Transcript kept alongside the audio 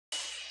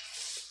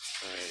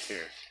right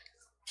here.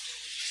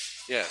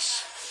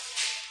 Yes.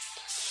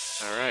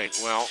 All right.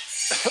 Well,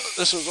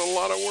 this was a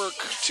lot of work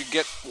to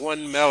get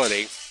one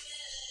melody.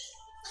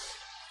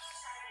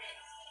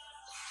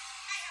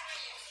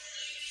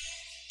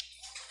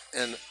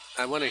 And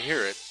I want to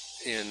hear it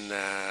in,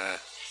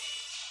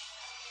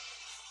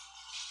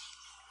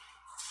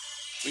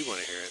 we want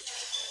to hear it.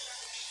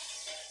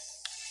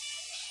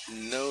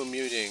 No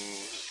muting,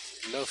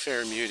 no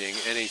fair muting,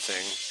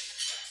 anything.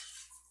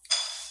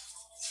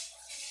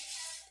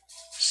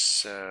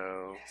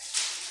 So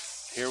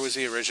here was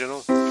the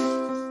original.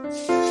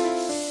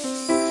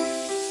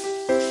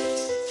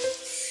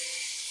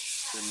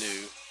 The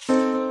new.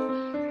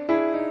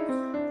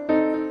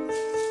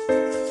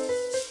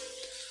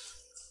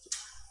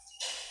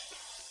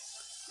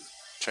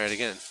 Try it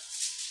again.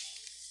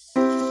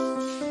 The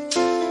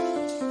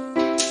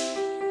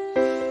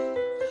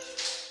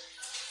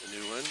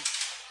new one.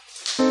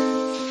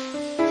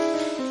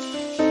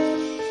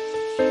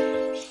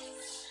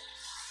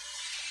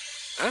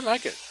 I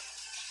like it.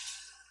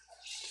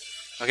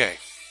 Okay.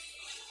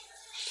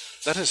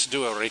 Let us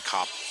do a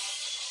recap.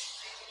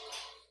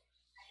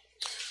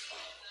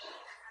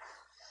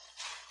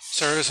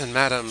 Sirs and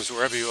madams,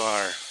 wherever you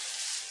are,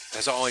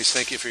 as always,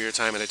 thank you for your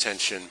time and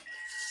attention.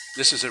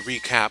 This is a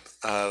recap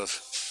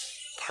of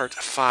Part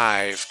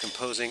 5,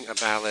 Composing a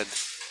Ballad,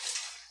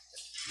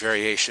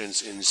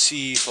 Variations in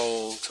C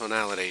full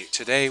tonality.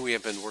 Today we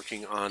have been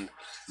working on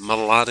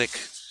melodic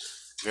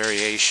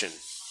variation,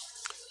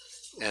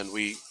 and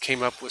we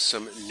came up with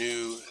some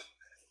new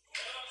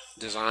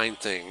design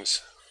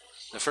things.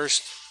 The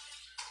first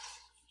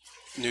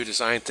new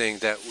design thing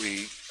that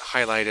we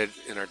highlighted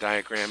in our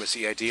diagram is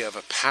the idea of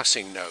a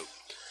passing note.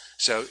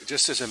 So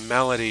just as a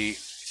melody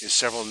is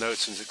several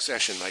notes in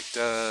succession, like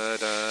da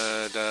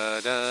da da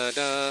da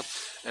da,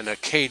 and a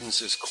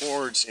cadence is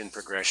chords in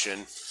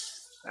progression,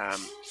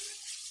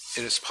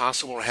 it is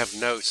possible to have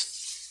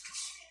notes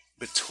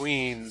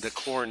between the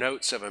core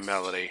notes of a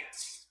melody.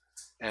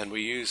 And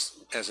we use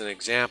as an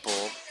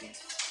example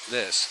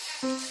this.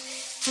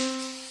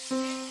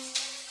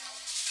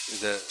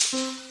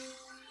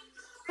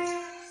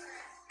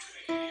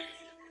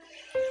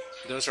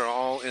 Those are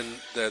all in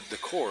the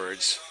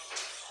chords.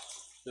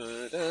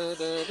 Da, da,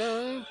 da,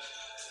 da.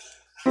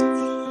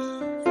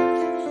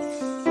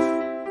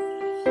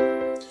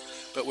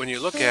 But when you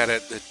look at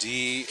it, the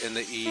D and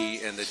the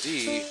E and the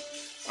D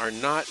are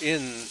not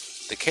in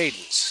the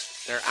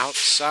cadence. They're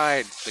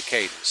outside the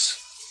cadence.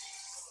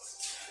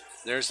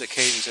 There's the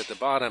cadence at the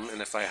bottom,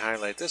 and if I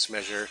highlight this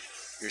measure,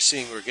 you're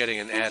seeing we're getting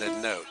an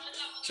added note.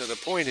 So the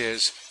point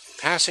is,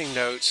 passing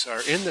notes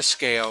are in the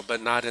scale,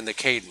 but not in the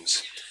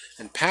cadence.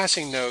 And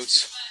passing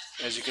notes,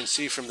 as you can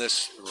see from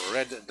this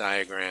red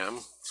diagram,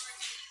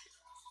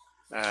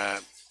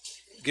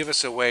 give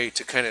us a way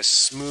to kind of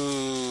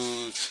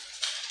smooth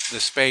the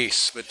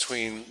space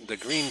between the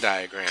green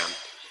diagram,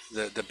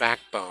 the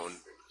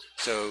backbone.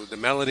 So the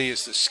melody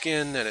is the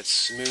skin, and it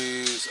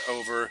smooths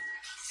over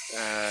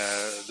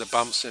the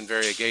bumps and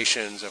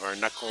variegations of our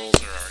knuckles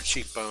or our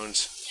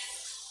cheekbones.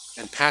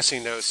 And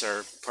passing notes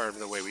are part of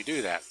the way we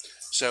do that.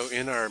 So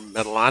in our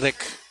melodic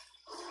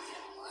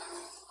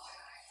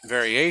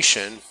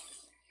variation,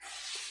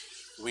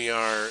 we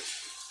are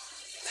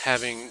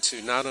having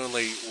to not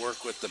only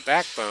work with the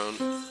backbone,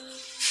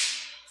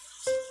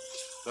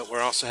 but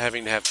we're also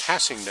having to have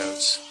passing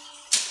notes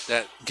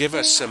that give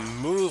us some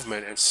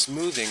movement and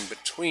smoothing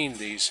between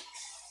these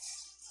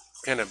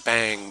kind of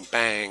bang,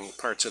 bang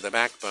parts of the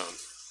backbone.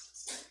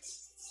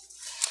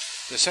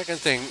 The second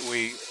thing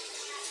we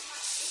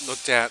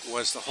looked at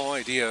was the whole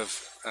idea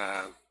of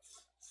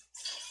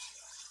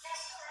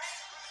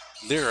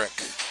lyric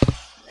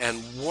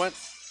and what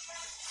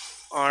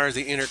are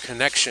the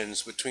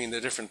interconnections between the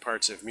different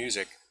parts of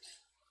music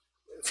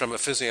from a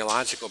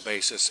physiological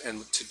basis.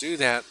 And to do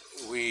that,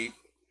 we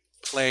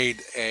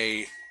played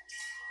a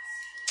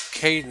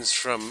cadence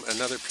from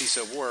another piece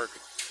of work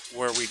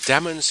where we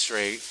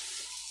demonstrate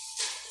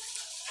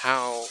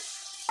how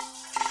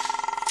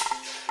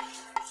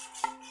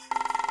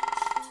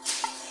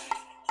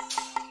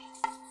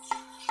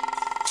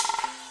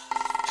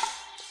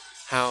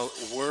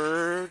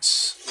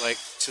words like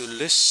to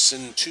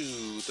listen to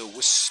the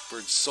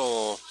whispered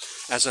soul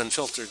as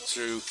unfiltered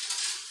through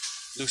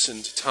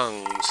loosened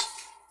tongues.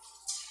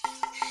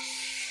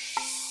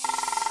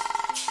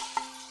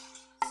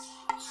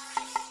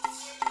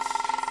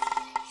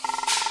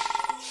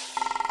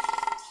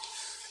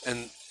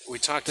 And we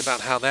talked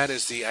about how that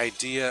is the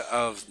idea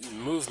of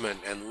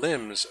movement and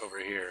limbs over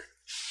here.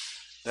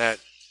 That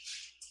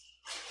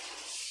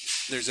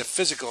there's a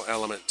physical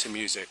element to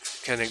music.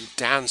 Can you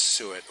dance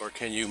to it or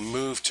can you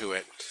move to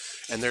it?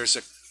 And there's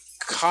a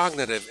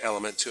cognitive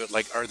element to it,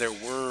 like are there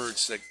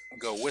words that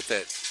go with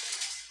it?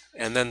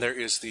 And then there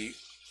is the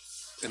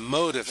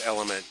emotive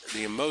element,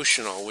 the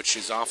emotional, which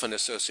is often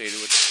associated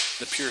with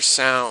the pure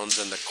sounds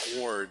and the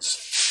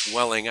chords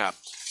welling up.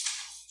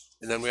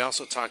 And then we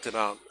also talked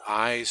about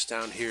eyes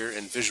down here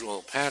and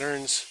visual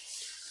patterns.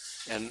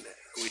 And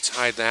we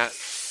tied that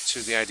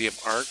to the idea of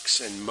arcs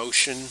and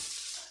motion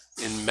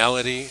in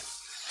melody.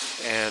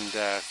 And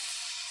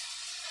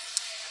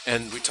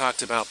and we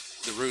talked about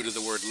the root of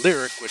the word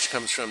lyric, which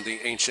comes from the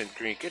ancient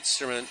Greek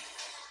instrument,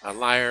 a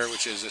lyre,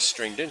 which is a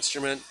stringed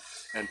instrument,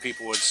 and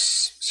people would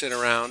sit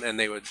around and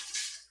they would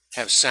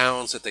have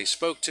sounds that they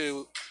spoke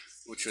to,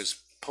 which was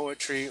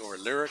poetry or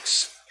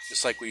lyrics,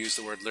 just like we use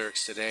the word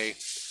lyrics today.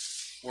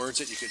 Words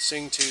that you could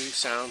sing to,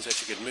 sounds that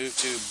you could move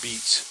to,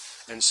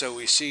 beats. And so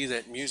we see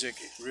that music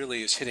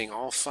really is hitting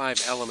all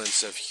five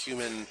elements of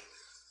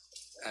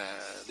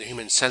the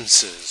human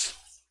senses.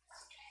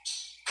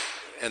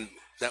 And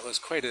that was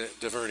quite a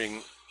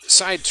diverting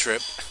side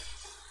trip.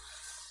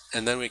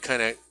 And then we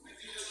kind of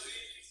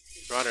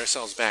brought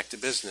ourselves back to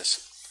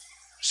business.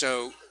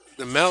 So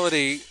the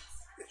melody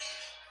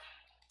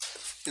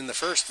in the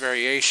first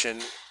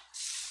variation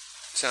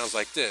sounds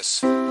like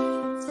this.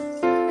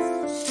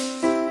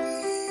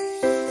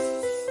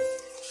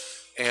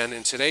 And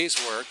in today's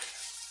work,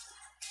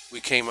 we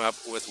came up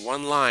with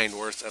one line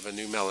worth of a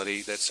new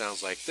melody that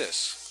sounds like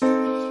this.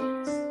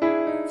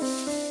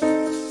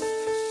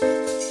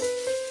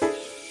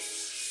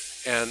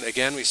 And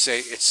again, we say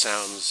it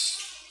sounds,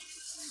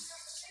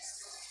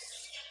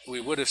 we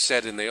would have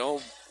said in the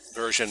old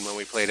version when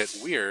we played it,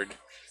 weird,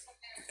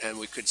 and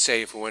we could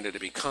say if we wanted to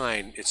be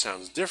kind, it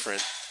sounds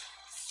different.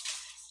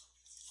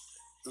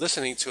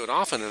 Listening to it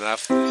often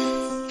enough,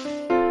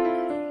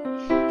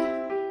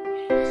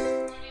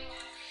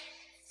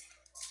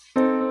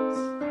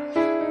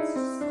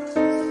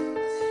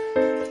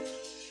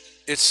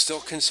 it's still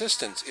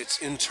consistent. It's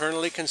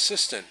internally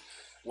consistent.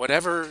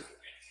 Whatever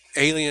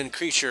alien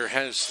creature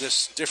has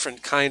this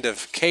different kind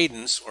of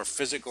cadence or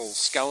physical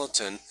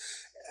skeleton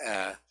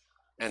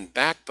and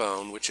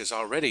backbone, which is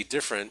already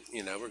different.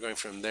 You know, we're going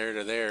from there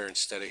to there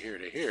instead of here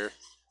to here.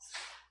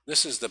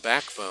 This is the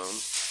backbone.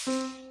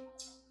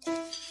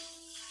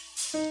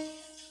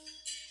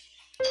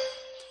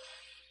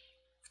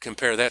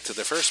 Compare that to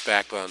the first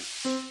backbone.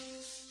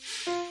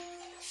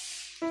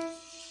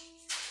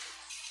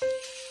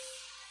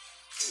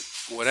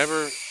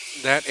 Whatever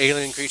that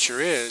alien creature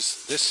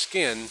is, this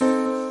skin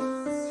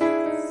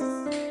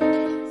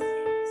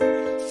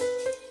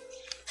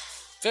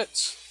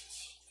fits.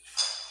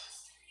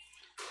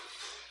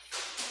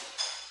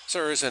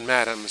 Sirs and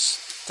madams,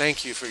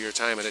 thank you for your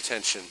time and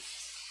attention.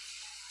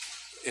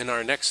 In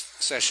our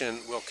next session,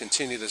 we'll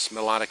continue this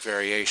melodic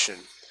variation.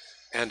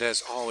 And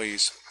as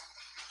always,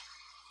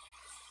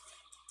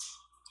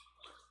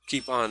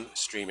 keep on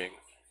streaming.